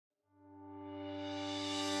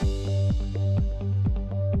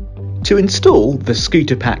To install the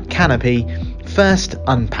Scooterpac Canopy, first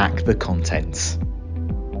unpack the contents.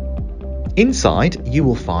 Inside you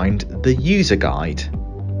will find the user guide,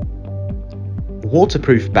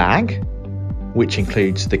 waterproof bag, which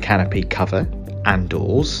includes the canopy cover and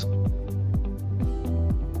doors,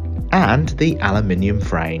 and the aluminium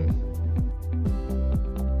frame.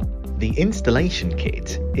 The installation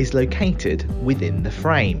kit is located within the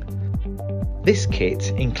frame. This kit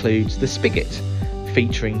includes the spigot,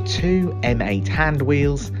 featuring 2 M8 hand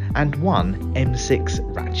wheels and 1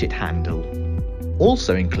 M6 ratchet handle.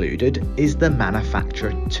 Also included is the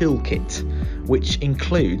manufacturer toolkit, which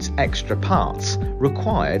includes extra parts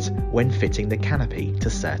required when fitting the canopy to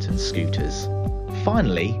certain scooters.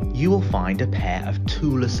 Finally, you will find a pair of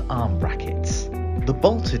toolless arm brackets. The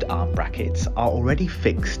bolted arm brackets are already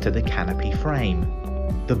fixed to the canopy frame.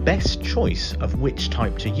 The best choice of which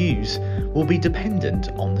type to use will be dependent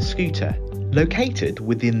on the scooter. Located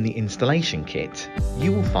within the installation kit,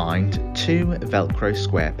 you will find 2 Velcro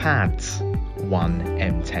square pads, 1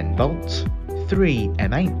 M10 bolt, 3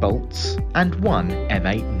 M8 bolts and 1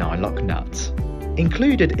 M8 nylock nut.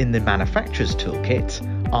 Included in the manufacturer's toolkit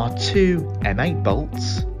are 2 M8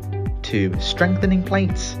 bolts, 2 strengthening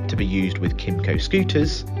plates to be used with Kymco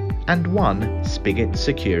scooters, and 1 spigot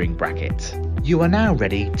securing bracket. You are now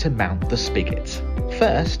ready to mount the spigot.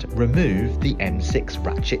 First, remove the M6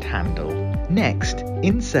 ratchet handle. Next,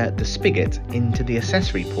 insert the spigot into the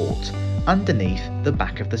accessory port underneath the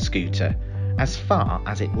back of the scooter, as far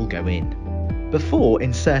as it will go in. Before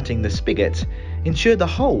inserting the spigot, ensure the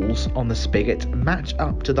holes on the spigot match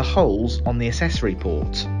up to the holes on the accessory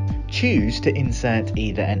port. Choose to insert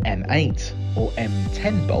either an M8 or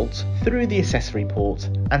M10 bolt through the accessory port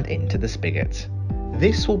and into the spigot.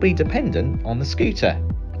 This will be dependent on the scooter.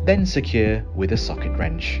 Then secure with a socket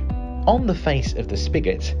wrench. On the face of the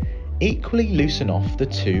spigot, equally loosen off the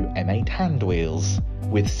 2 M8 hand wheels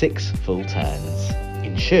with 6 full turns.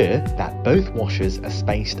 Ensure that both washers are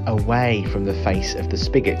spaced away from the face of the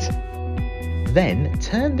spigot. Then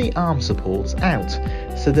turn the arm supports out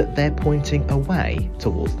so that they're pointing away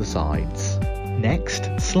towards the sides. Next,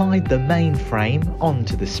 slide the main frame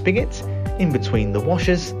onto the spigot in between the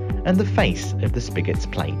washers and the face of the spigot's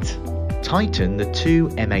plate. Tighten the 2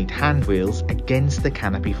 M8 hand wheels against the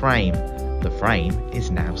canopy frame. The frame is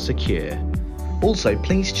now secure. Also,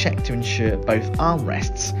 please check to ensure both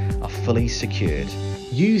armrests are fully secured.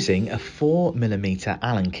 Using a 4mm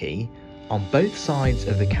Allen key on both sides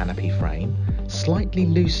of the canopy frame, slightly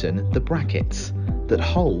loosen the brackets that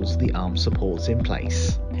holds the arm supports in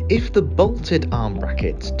place. If the bolted arm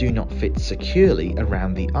brackets do not fit securely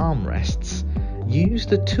around the armrests, use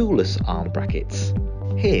the toolless arm brackets.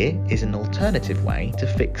 Here is an alternative way to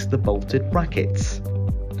fix the bolted brackets.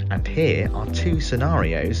 And here are 2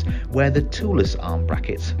 scenarios where the toolless arm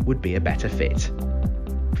brackets would be a better fit.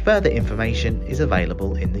 Further information is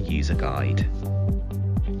available in the user guide.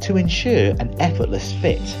 To ensure an effortless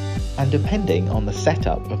fit, and depending on the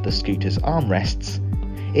setup of the scooter's armrests,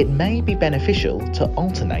 it may be beneficial to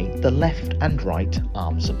alternate the left and right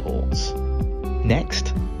arm supports.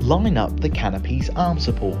 Next, line up the canopy's arm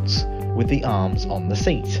supports with the arms on the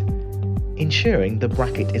seat, ensuring the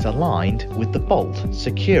bracket is aligned with the bolt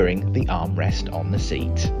securing the armrest on the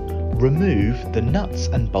seat. Remove the nuts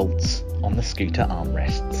and bolts on the scooter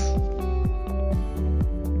armrests.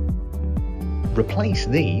 Replace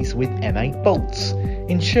these with M8 bolts,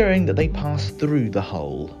 ensuring that they pass through the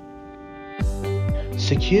hole.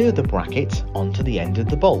 Secure the bracket onto the end of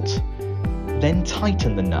the bolt, then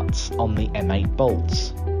tighten the nuts on the M8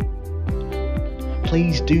 bolts.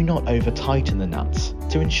 Please do not over tighten the nuts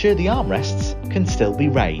to ensure the armrests can still be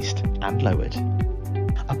raised and lowered.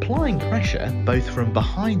 Applying pressure both from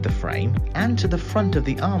behind the frame and to the front of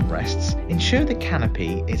the armrests, ensure the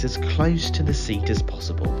canopy is as close to the seat as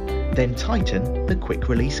possible. Then tighten the quick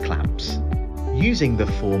release clamps. Using the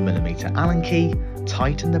 4mm Allen key,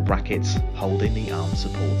 tighten the brackets holding the arm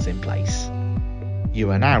supports in place.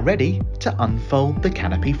 You are now ready to unfold the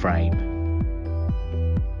canopy frame.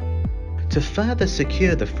 To further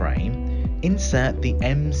secure the frame, insert the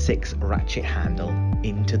M6 ratchet handle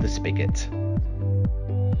into the spigot.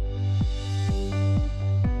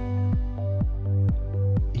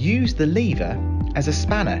 Use the lever as a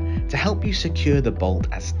spanner to help you secure the bolt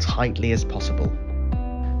as tightly as possible.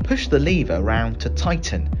 Push the lever round to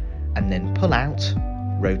tighten and then pull out,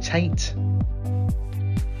 rotate.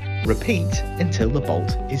 Repeat until the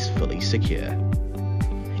bolt is fully secure.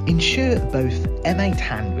 Ensure both M8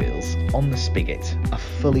 hand wheels on the spigot are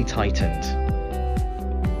fully tightened.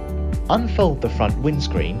 Unfold the front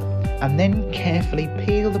windscreen and then carefully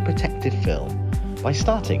peel the protective film by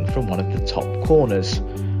starting from one of the top corners,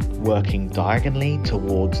 working diagonally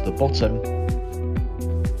towards the bottom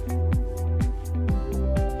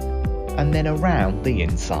and then around the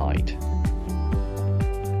inside.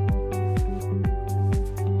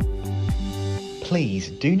 Please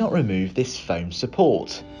do not remove this foam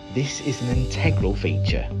support. This is an integral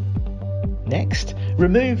feature. Next,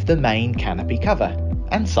 remove the main canopy cover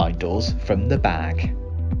and side doors from the bag.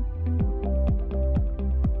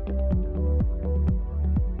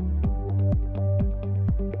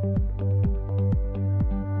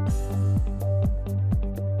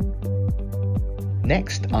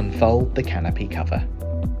 Next, unfold the canopy cover.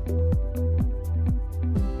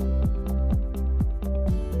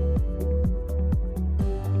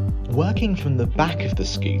 Working from the back of the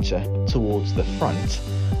scooter towards the front,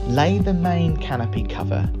 lay the main canopy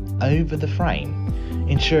cover over the frame,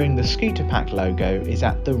 ensuring the Scooterpac logo is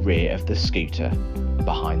at the rear of the scooter,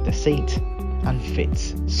 behind the seat, and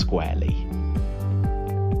fits squarely.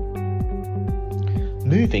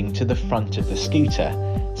 Moving to the front of the scooter,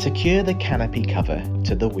 secure the canopy cover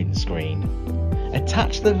to the windscreen.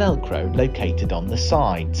 Attach the Velcro located on the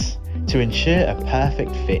sides. To ensure a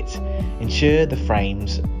perfect fit, ensure the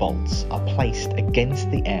frame's bolts are placed against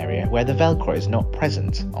the area where the Velcro is not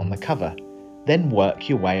present on the cover. Then work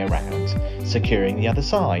your way around, securing the other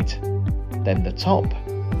side, then the top,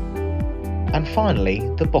 and finally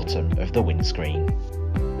the bottom of the windscreen.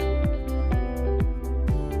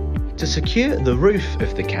 To secure the roof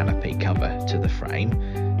of the canopy cover to the frame,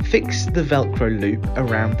 fix the Velcro loop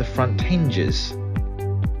around the front hinges.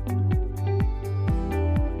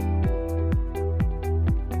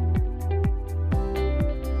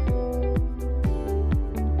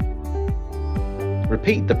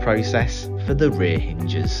 Repeat the process for the rear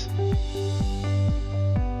hinges.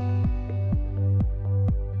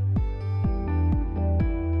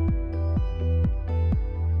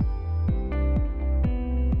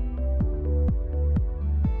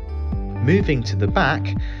 Moving to the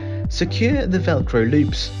back, secure the Velcro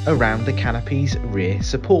loops around the canopy's rear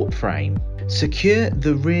support frame. Secure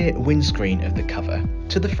the rear windscreen of the cover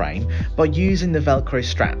to the frame by using the Velcro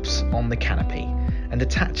straps on the canopy and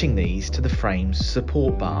attaching these to the frame's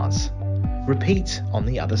support bars. Repeat on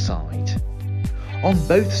the other side. On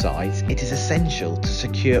both sides, it is essential to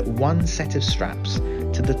secure one set of straps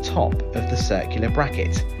to the top of the circular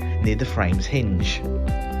bracket near the frame's hinge.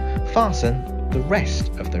 Fasten the rest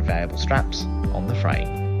of the variable straps on the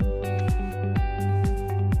frame.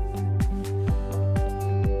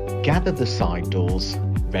 Gather the side doors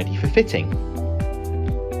ready for fitting.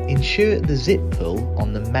 Ensure the zip pull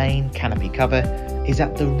on the main canopy cover is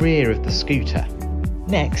at the rear of the scooter.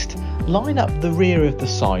 Next, line up the rear of the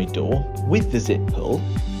side door with the zip pull,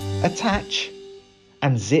 attach,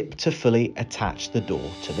 and zip to fully attach the door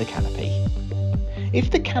to the canopy. If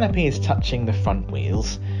the canopy is touching the front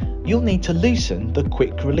wheels, you'll need to loosen the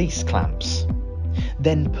quick release clamps.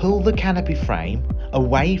 Then pull the canopy frame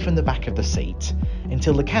away from the back of the seat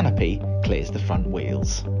until the canopy clears the front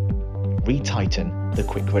wheels. Retighten the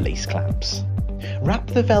quick release clamps. Wrap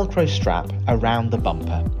the Velcro strap around the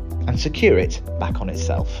bumper and secure it back on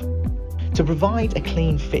itself. To provide a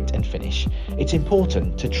clean fit and finish, it's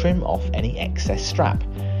important to trim off any excess strap.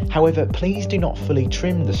 However, please do not fully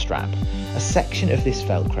trim the strap. A section of this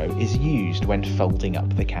Velcro is used when folding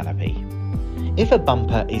up the canopy. If a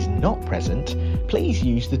bumper is not present, please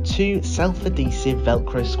use the two self-adhesive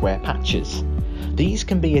Velcro square patches. These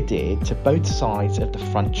can be adhered to both sides of the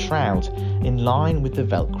front shroud in line with the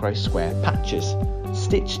Velcro square patches,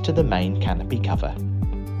 stitched to the main canopy cover.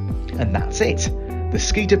 And that's it! The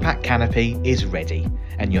Scooterpac Canopy is ready,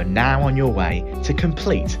 and you're now on your way to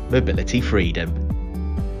complete mobility freedom.